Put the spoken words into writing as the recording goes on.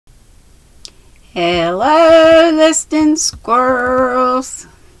Hello, listening squirrels.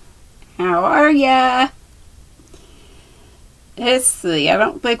 How are ya? Let's see. I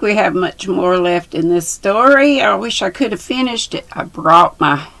don't think we have much more left in this story. I wish I could have finished it. I brought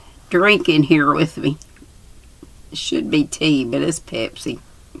my drink in here with me. It should be tea, but it's Pepsi.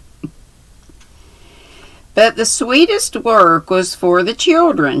 But the sweetest work was for the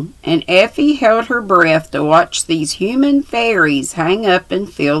children, and Effie held her breath to watch these human fairies hang up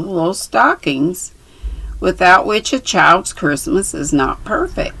and fill the little stockings, without which a child's Christmas is not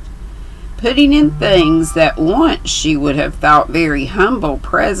perfect, putting in things that once she would have thought very humble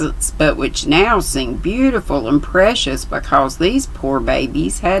presents, but which now seem beautiful and precious because these poor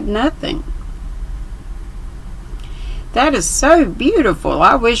babies had nothing. That is so beautiful.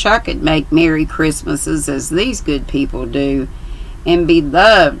 I wish I could make Merry Christmases as these good people do, and be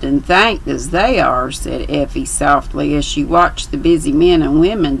loved and thanked as they are, said Effie softly as she watched the busy men and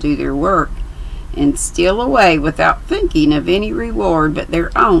women do their work and steal away without thinking of any reward but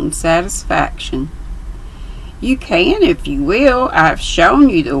their own satisfaction. You can if you will. I've shown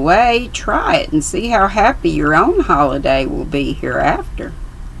you the way. Try it and see how happy your own holiday will be hereafter.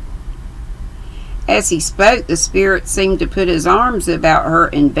 As he spoke, the spirit seemed to put his arms about her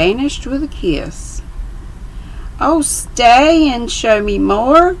and vanished with a kiss. "Oh, stay and show me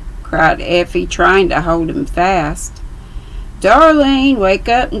more," cried Effie, trying to hold him fast. "Darling, wake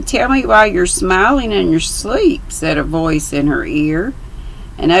up and tell me why you're smiling in your sleep," said a voice in her ear,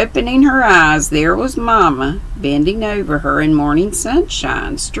 and opening her eyes, there was Mama, bending over her in morning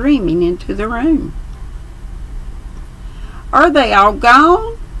sunshine, streaming into the room. "Are they all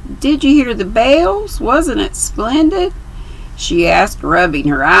gone? Did you hear the bells? Wasn't it splendid?" she asked, rubbing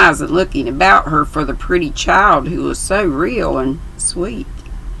her eyes and looking about her for the pretty child who was so real and sweet.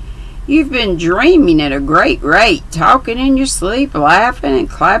 "You've been dreaming at a great rate, talking in your sleep, laughing and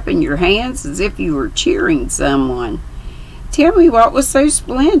clapping your hands as if you were cheering someone. Tell me what was so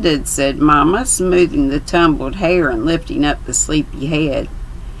splendid," said Mama, smoothing the tumbled hair and lifting up the sleepy head.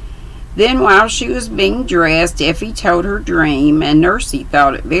 Then while she was being dressed, Effie told her dream, and Nursey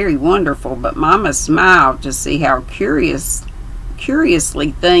thought it very wonderful, but Mama smiled to see how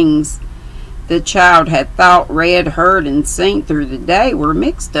curiously things the child had thought, read, heard, and seen through the day were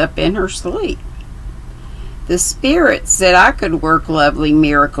mixed up in her sleep. "The spirit said I could work lovely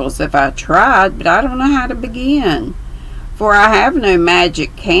miracles if I tried, but I don't know how to begin, for I have no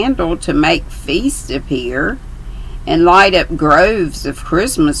magic candle to make feasts appear and light up groves of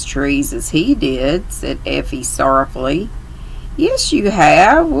Christmas trees as he did," said Effie sorrowfully. "Yes, you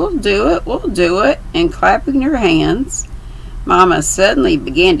have. We'll do it," and clapping her hands, Mama suddenly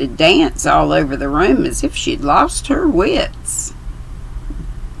began to dance all over the room as if she'd lost her wits.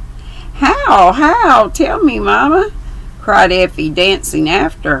 How? Tell me, Mama," cried Effie, dancing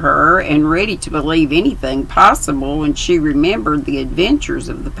after her and ready to believe anything possible when she remembered the adventures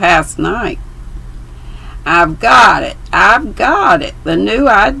of the past night. I've got it, the new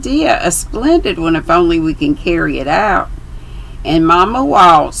idea, a splendid one if only we can carry it out." And Mama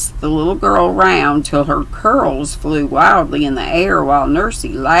waltzed the little girl round till her curls flew wildly in the air while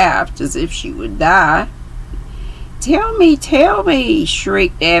Nursey laughed as if she would die. Tell me,"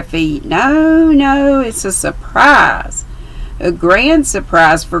 shrieked Effie. No, it's a surprise. A grand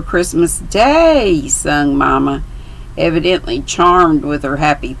surprise for Christmas Day," sung Mama, evidently charmed with her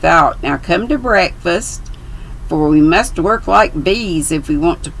happy thought. "Now come to breakfast, for we must work like bees if we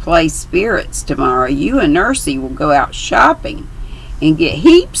want to play spirits tomorrow. You and Nursey will go out shopping and get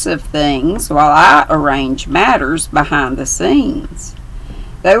heaps of things while I arrange matters behind the scenes."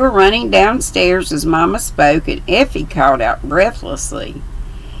 They were running downstairs as Mama spoke, and Effie called out breathlessly,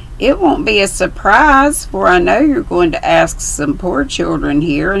 "It won't be a surprise, for I know you're going to ask some poor children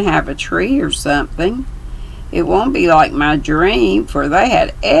here and have a tree or something. It won't be like my dream, for they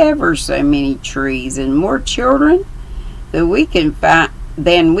had ever so many trees and more children than we can find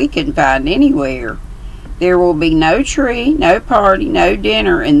anywhere. There will be no tree, no party, no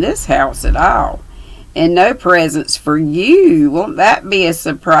dinner in this house at all, and no presents for you. Won't that be a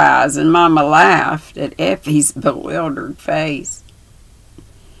surprise?" And Mama laughed at Effie's bewildered face.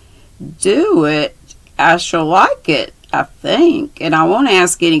 "Do it? I shall like it, I think, and I won't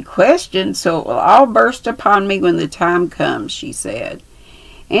ask any questions, so it will all burst upon me when the time comes," she said.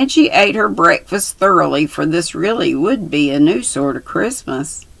 And she ate her breakfast thoroughly, for this really would be a new sort of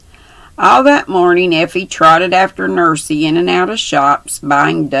Christmas. All that morning Effie trotted after Nursey in and out of shops,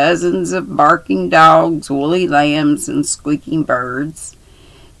 buying dozens of barking dogs, woolly lambs, and squeaking birds,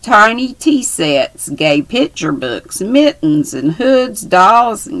 tiny tea sets, gay picture books, mittens and hoods,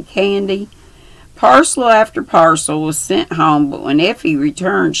 dolls and candy, Parcel after parcel was sent home, but when Effie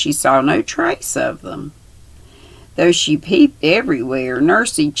returned, she saw no trace of them. Though she peeped everywhere,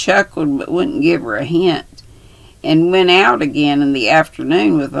 Nursey chuckled but wouldn't give her a hint, and went out again in the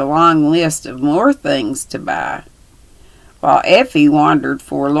afternoon with a long list of more things to buy, while Effie wandered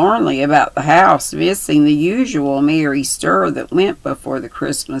forlornly about the house, missing the usual merry stir that went before the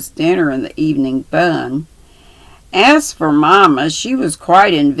Christmas dinner and the evening fun. As for Mama, she was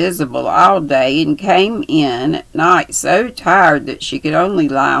quite invisible all day and came in at night so tired that she could only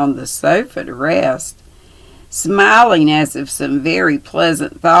lie on the sofa to rest, smiling as if some very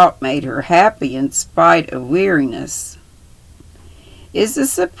pleasant thought made her happy in spite of weariness. "Is the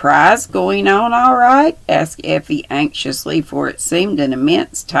surprise going on all right?" asked Effie anxiously, for it seemed an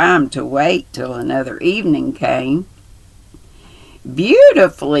immense time to wait till another evening came.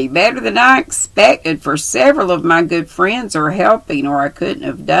 "Beautifully, better than I expected, for several of my good friends are helping, or I couldn't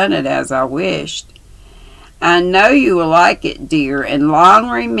have done it as I wished. I know you will like it, dear, and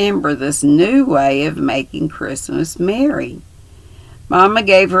long remember this new way of making Christmas merry." Mama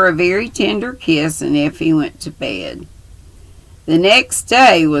gave her a very tender kiss, and Effie went to bed. The next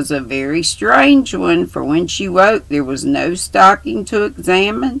day was a very strange one, for when she woke there was no stocking to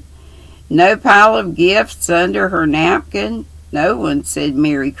examine, no pile of gifts under her napkin, no one said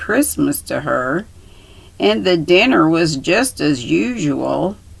Merry Christmas to her, and the dinner was just as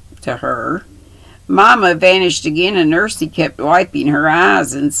usual to her. Mama vanished again, and Nursey kept wiping her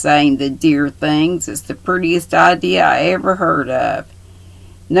eyes and saying, "The dear things, it's the prettiest idea I ever heard of.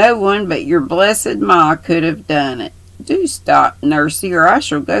 No one but your blessed Ma could have done it. Do stop, Nursey, or I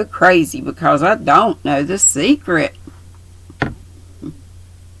shall go crazy because I don't know the secret."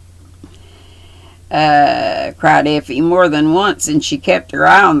 Cried Effie more than once, and she kept her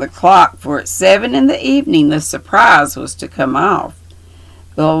eye on the clock, for at 7 in the evening the surprise was to come off.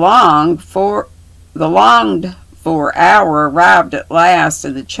 The longed for hour arrived at last,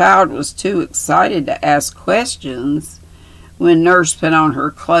 and the child was too excited to ask questions when Nurse put on her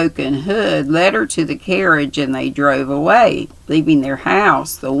cloak and hood, led her to the carriage, and they drove away, leaving their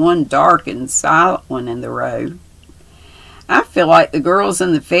house, the one dark and silent one in the road. "I feel like the girls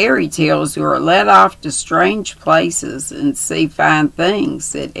in the fairy tales who are led off to strange places and see fine things,"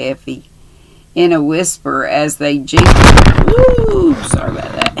 said Effie in a whisper as they jingled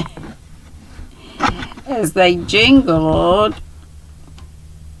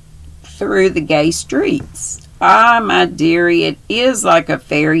through the gay streets. "Ah, my dearie, it is like a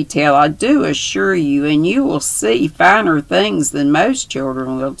fairy tale, I do assure you, and you will see finer things than most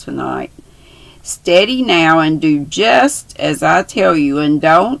children will tonight. Steady now, and do just as I tell you, and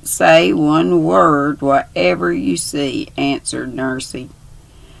don't say one word whatever you see," answered Nursey,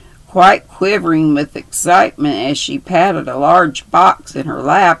 quite quivering with excitement as she patted a large box in her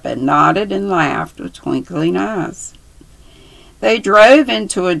lap and nodded and laughed with twinkling eyes. They drove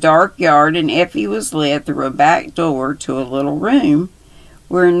into a dark yard, and Effie was led through a back door to a little room,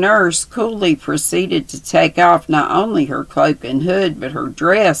 where Nurse coolly proceeded to take off not only her cloak and hood, but her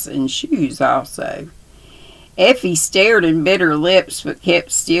dress and shoes also. Effie stared and bit her lips, but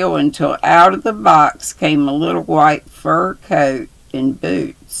kept still until out of the box came a little white fur coat and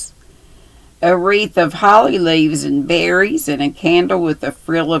boots, a wreath of holly leaves and berries, and a candle with a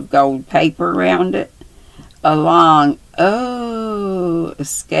frill of gold paper round it. A long "oh"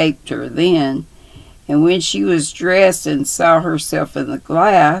 escaped her then, and when she was dressed and saw herself in the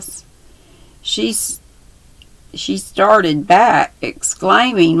glass, she started back,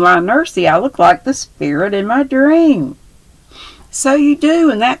 exclaiming, "Why, Nursey, I look like the spirit in my dream." "So you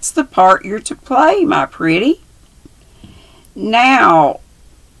do, and that's the part you're to play, my pretty. Now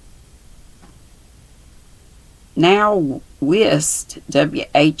whist,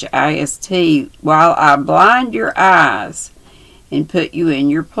 W-H-I-S-T, while I blind your eyes and put you in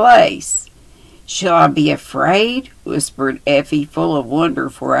your place." "Shall I be afraid?" whispered Effie, full of wonder,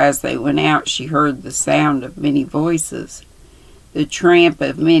 for as they went out she heard the sound of many voices, the tramp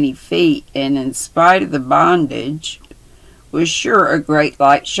of many feet, and in spite of the bondage, was sure a great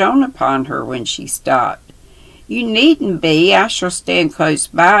light shone upon her when she stopped. "You needn't be. I shall stand close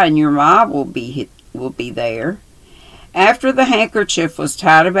by, and your ma will be there." After the handkerchief was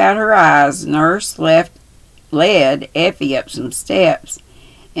tied about her eyes, Nurse led Effie up some steps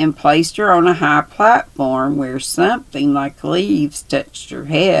and placed her on a high platform where something like leaves touched her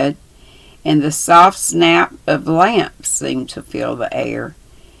head, and the soft snap of lamps seemed to fill the air.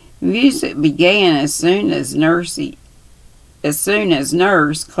 Music began as soon as Nurse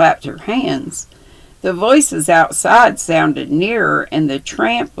clapped her hands. The voices outside sounded nearer, and the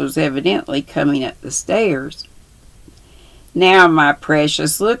tramp was evidently coming up the stairs. Now, my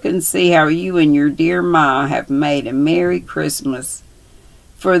precious, look and see how you and your dear Ma have made a Merry Christmas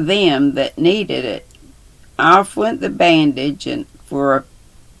for them that needed it. Off went the bandage, and for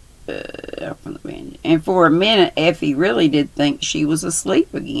a minute Effie really did think she was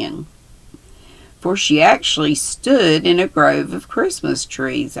asleep again, for she actually stood in a grove of Christmas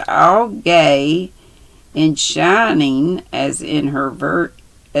trees, all gay and shining as in her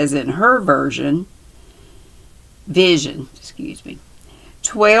vision.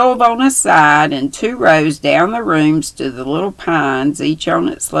 12 on a side, and 2 rows down the room stood the little pines, each on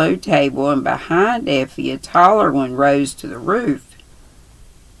its low table, and behind Effie a taller one rose to the roof.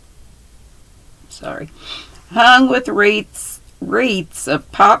 Hung with wreaths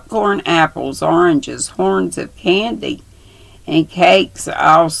of popcorn, apples, oranges, horns of candy, and cakes of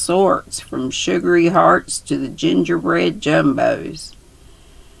all sorts, from sugary hearts to the gingerbread jumbos.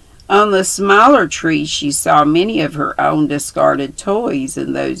 On the smaller trees she saw many of her own discarded toys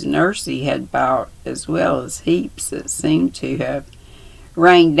and those Nursey had bought, as well as heaps that seemed to have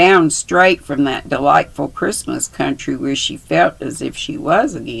rained down straight from that delightful Christmas country where she felt as if she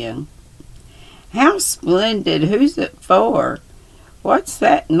was again. How splendid! Who's it for? What's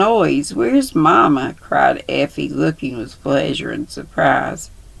that noise? Where's Mama? Cried Effie, looking with pleasure and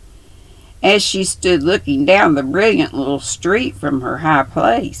surprise, as she stood looking down the brilliant little street from her high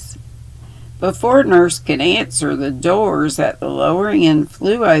place. Before Nurse could answer, the doors at the lower end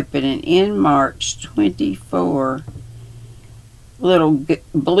flew open, and in marched 24 little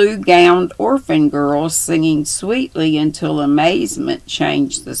blue-gowned orphan girls, singing sweetly until amazement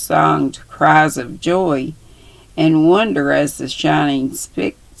changed the song to cries of joy and wonder as the shining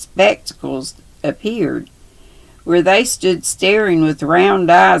spectacles appeared, where they stood staring with round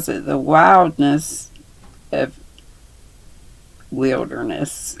eyes at the wilderness of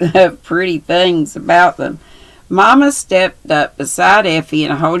pretty things about them. Mama stepped up beside Effie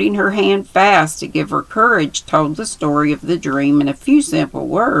and, holding her hand fast to give her courage, told the story of the dream in a few simple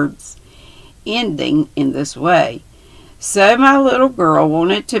words, ending in this way. So my little girl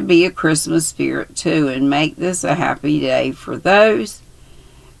wanted to be a Christmas spirit too, and make this a happy day for those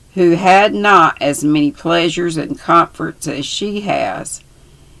who had not as many pleasures and comforts as she has.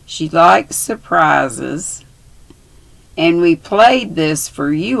 She likes surprises, and we played this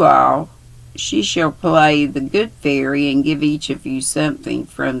for you all. She shall play the good fairy and give each of you something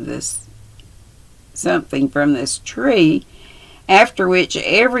from this tree, after which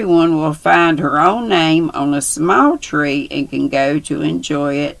everyone will find her own name on a small tree and can go to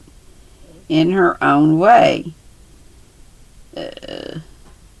enjoy it in her own way.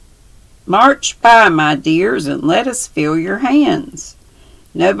 March by, my dears, and let us feel your hands.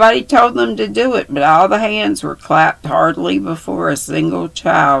 Nobody told them to do it, but all the hands were clapped heartily before a single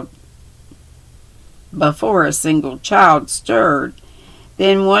child stirred.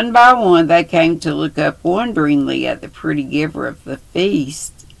 Then one by one they came to look up wonderingly at the pretty giver of the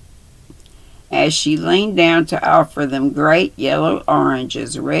feast, as she leaned down to offer them great yellow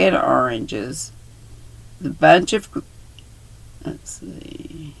oranges, red oranges, the bunch of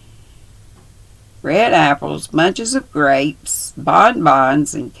red apples, bunches of grapes,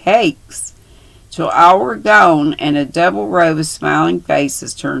 bonbons, and cakes, till all were gone, and a double row of smiling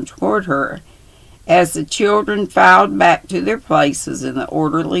faces turned toward her as the children filed back to their places in the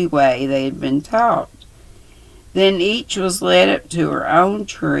orderly way they had been taught. Then each was led up to her own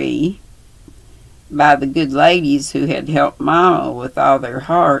tree by the good ladies who had helped Mama with all their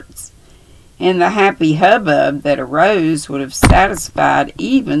hearts, and the happy hubbub that arose would have satisfied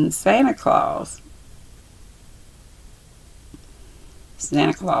even Santa Claus.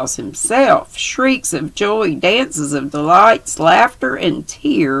 Santa Claus himself. Shrieks of joy, dances of delights, laughter, and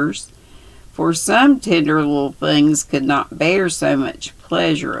tears, for some tender little things could not bear so much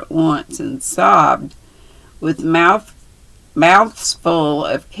pleasure at once, and sobbed, with mouths full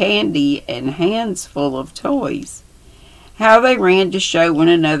of candy and hands full of toys. How they ran to show one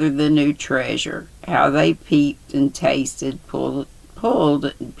another the new treasure, how they peeped and tasted, pulled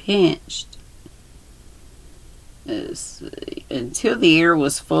and pinched, until the air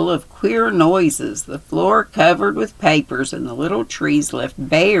was full of queer noises, the floor covered with papers, and the little trees left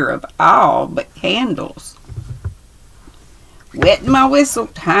bare of all but candles. Wetting my whistle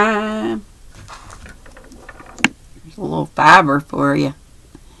time. There's a little fiber for you.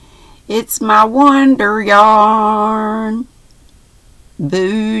 It's my wonder yarn.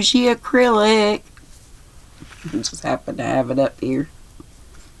 Bougie acrylic. I just happen to have it up here.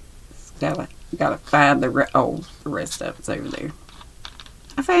 It's gotta find the rest of it's over there.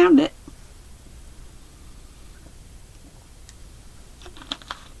 I found it.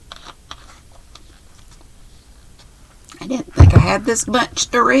 I didn't had this much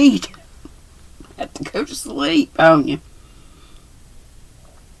to read. I have to go to sleep on you.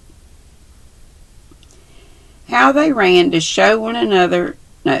 How they ran to show one another.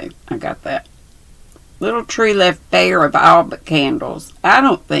 No, I got that. Little tree left bare of all but candles. I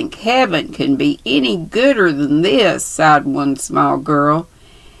don't think heaven can be any gooder than this, sighed one small girl,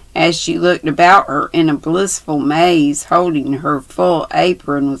 as she looked about her in a blissful maze, holding her full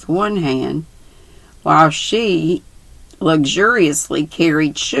apron with one hand, while she luxuriously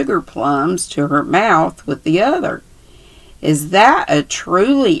carried sugar plums to her mouth with the other. Is that a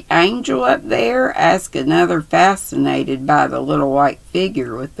truly angel up there? Asked another, fascinated by the little white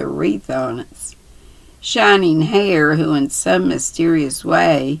figure with the wreath on its shining hair, who in some mysterious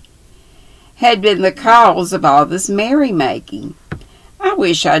way had been the cause of all this merrymaking. I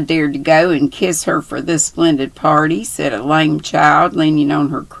wish I dared to go and kiss her for this splendid party, said a lame child, leaning on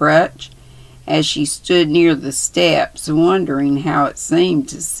her crutch, as she stood near the steps, wondering how it seemed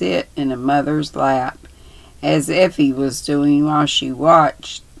to sit in a mother's lap, as Effie was doing while she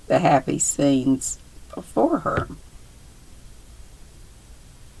watched the happy scenes before her.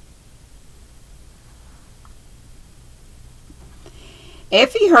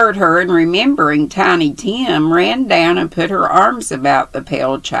 Effie heard her, and remembering Tiny Tim, ran down and put her arms about the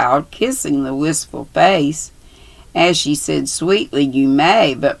pale child, kissing the wistful face, as she said sweetly, "You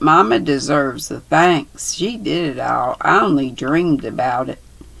may, but Mama deserves the thanks. She did it all. I only dreamed about it."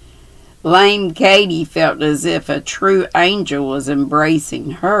 Lame Katie felt as if a true angel was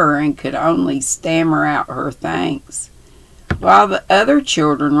embracing her, and could only stammer out her thanks, while the other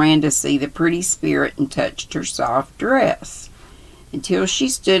children ran to see the pretty spirit and touched her soft dress, until she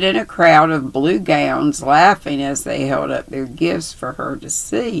stood in a crowd of blue gowns, laughing as they held up their gifts for her to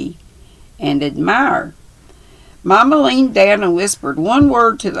see and admire. Mama leaned down and whispered one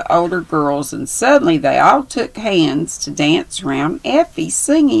word to the older girls, and suddenly they all took hands to dance around Effie,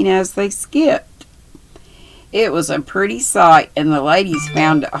 singing as they skipped. It was a pretty sight, and the ladies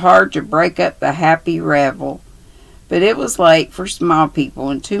found it hard to break up the happy revel. But it was late for small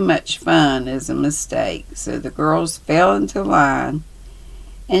people, and too much fun is a mistake. So the girls fell into line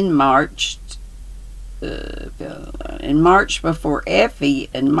and marched before Effie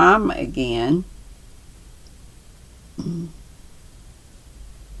and Mama again.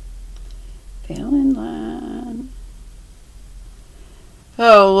 Fell in line.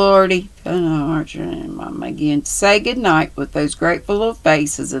 Oh, Lordy. Marching and Mama again to say good night, with those grateful little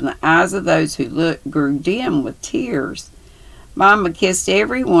faces, and the eyes of those who looked grew dim with tears. Mama kissed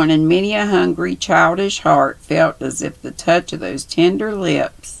everyone, and many a hungry, childish heart felt as if the touch of those tender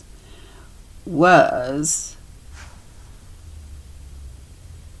lips was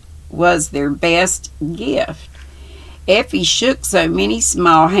their best gift. Effie shook so many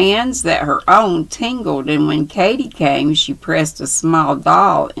small hands that her own tingled, and when Katie came, she pressed a small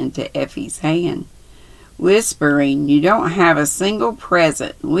doll into Effie's hand, whispering, "You don't have a single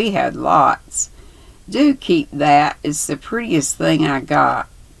present. We had lots. Do keep that. It's the prettiest thing I got."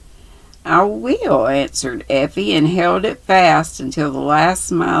 "I will," answered Effie, and held it fast until the last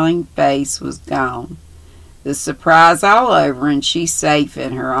smiling face was gone. The surprise all over, and she safe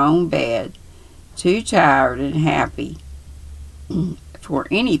in her own bed, too tired and happy for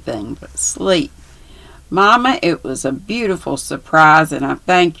anything but sleep. "Mama, it was a beautiful surprise, and I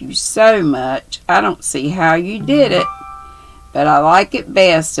thank you so much. I don't see how you did it, but I like it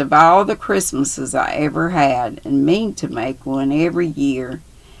best of all the Christmases I ever had, and mean to make one every year.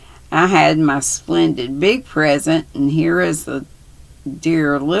 I had my splendid big present, and here is the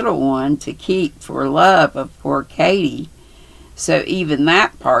dear little one to keep for love of poor Katie. So even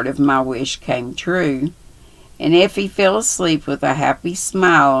that part of my wish came true." And Effie fell asleep with a happy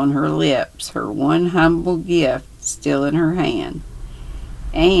smile on her lips, her one humble gift still in her hand,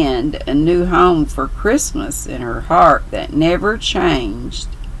 and a new home for Christmas in her heart that never changed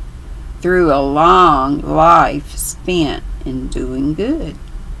through a long life spent in doing good.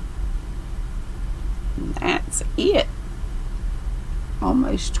 And that's it.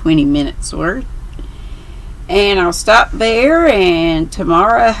 Almost 20 minutes worth. And I'll stop there, and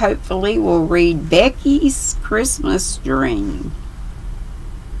tomorrow hopefully we'll read Becky's Christmas Dream.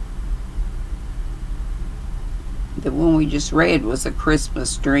 The one we just read was a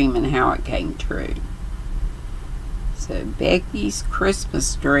Christmas dream and how it came true. So Becky's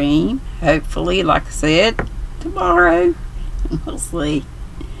Christmas Dream, hopefully, like I said, tomorrow. We'll see.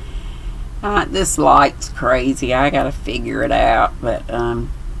 This light's crazy. I gotta figure it out, but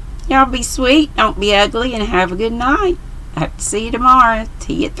y'all be sweet, don't be ugly, and have a good night. I hope to see you tomorrow.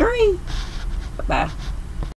 Tea at 3. Bye-bye.